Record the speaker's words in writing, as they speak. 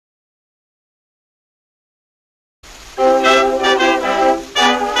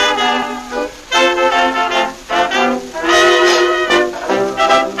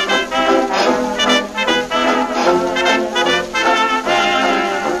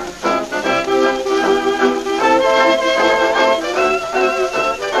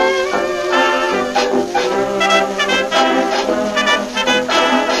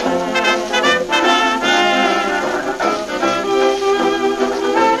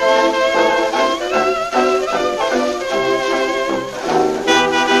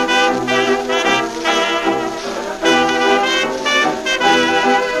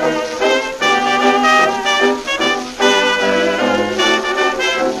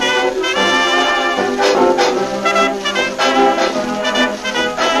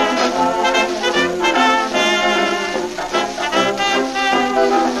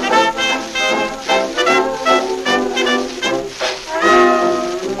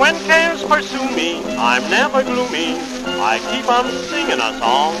When cares pursue me, I'm never gloomy. I keep on singing a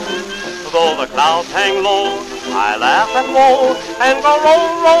song. Though the clouds hang low, I laugh at woe and go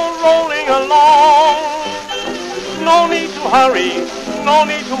rolling along. No need to hurry, no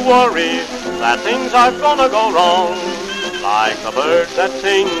need to worry, that things are gonna go wrong. Like the birds that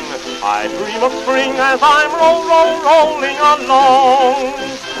sing, I dream of spring as I'm rolling along.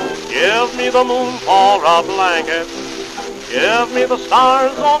 Give me the moon for a blanket, give me the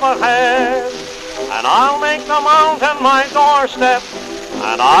stars overhead, and I'll make the mountain my doorstep,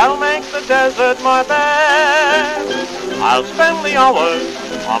 and I'll make the desert my bed. I'll spend the hours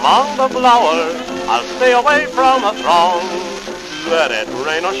among the flowers, I'll stay away from the throng. Let it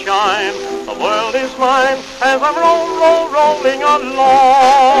rain or shine, the world is mine as I'm rolling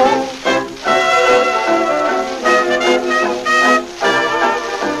along.